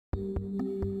Hi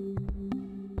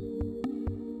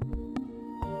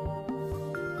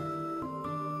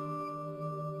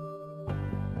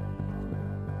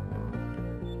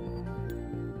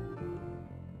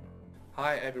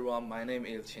everyone, my name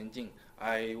is Qian Jing.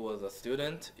 I was a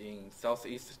student in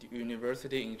Southeast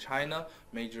University in China,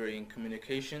 major in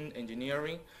communication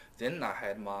engineering. Then I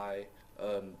had my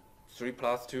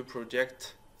 3+2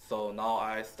 project. So now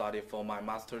I study for my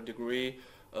master degree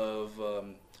of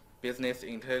business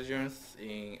intelligence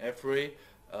in EFRI,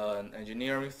 an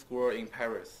engineering school in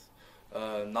Paris.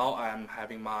 Now I'm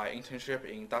having my internship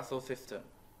in Dassault Systèmes.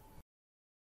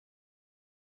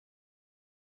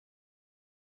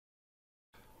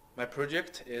 My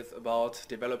project is about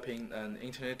developing an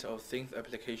Internet of Things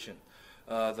application.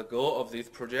 The goal of this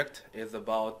project is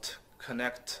about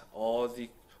connect all the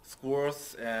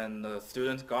schools and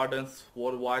student gardens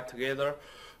worldwide together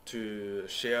to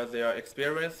share their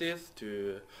experiences,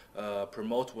 to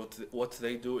promote what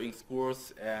they do in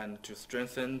schools, and to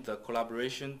strengthen the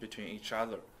collaboration between each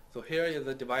other. So here is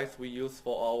the device we use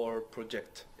for our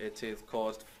project. It is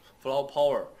called Flow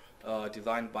Power,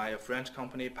 designed by a French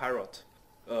company, Parrot.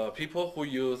 People who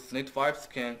use NetVibes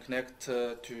can connect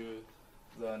to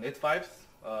the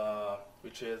NetVibes,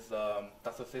 which is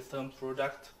Dassault Systèmes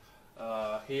product.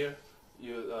 Here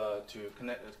you to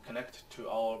connect to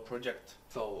our project.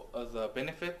 So as a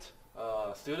benefit,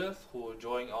 students who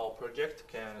join our project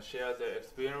can share their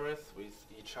experience with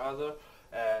each other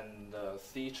and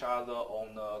see each other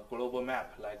on a global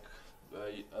map, like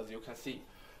as you can see.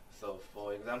 So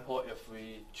for example, if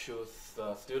we choose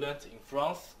a student in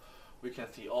France, we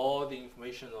can see all the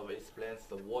information of its plants,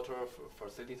 the water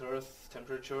facilitators,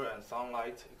 temperature and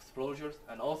sunlight exposures,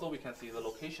 and also we can see the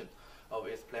location of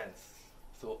its plants.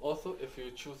 So also if you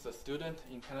choose a student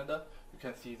in Canada, you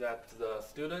can see that the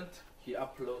student, he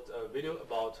uploads a video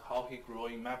about how he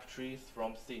growing map trees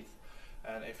from seeds.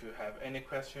 And if you have any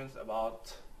questions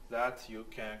about that, you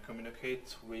can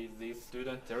communicate with this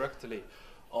student directly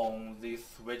on this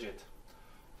widget.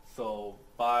 So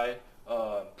by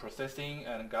processing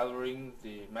and gathering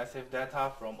the massive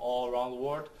data from all around the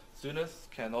world, students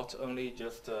can not only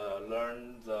just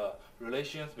learn the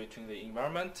relations between the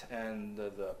environment and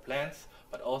the plants,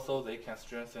 but also they can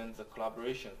strengthen the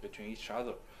collaboration between each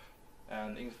other.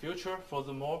 And in the future,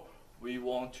 furthermore, we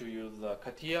want to use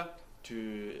CATIA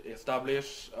to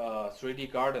establish a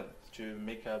 3D garden to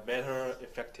make a better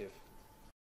effective.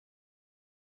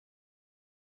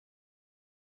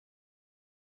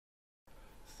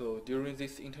 So during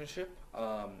this internship,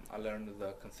 I learned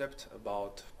the concept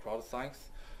about crowd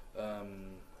science,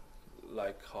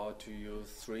 like how to use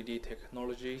 3D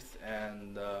technologies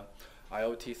and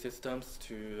IoT systems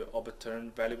to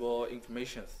obtain valuable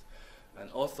information.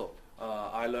 And also,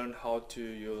 I learned how to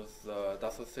use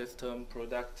Dassault Systèmes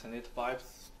product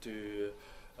NetVibes to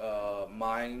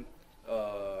mine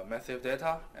massive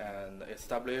data and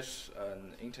establish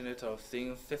an Internet of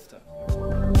Things system.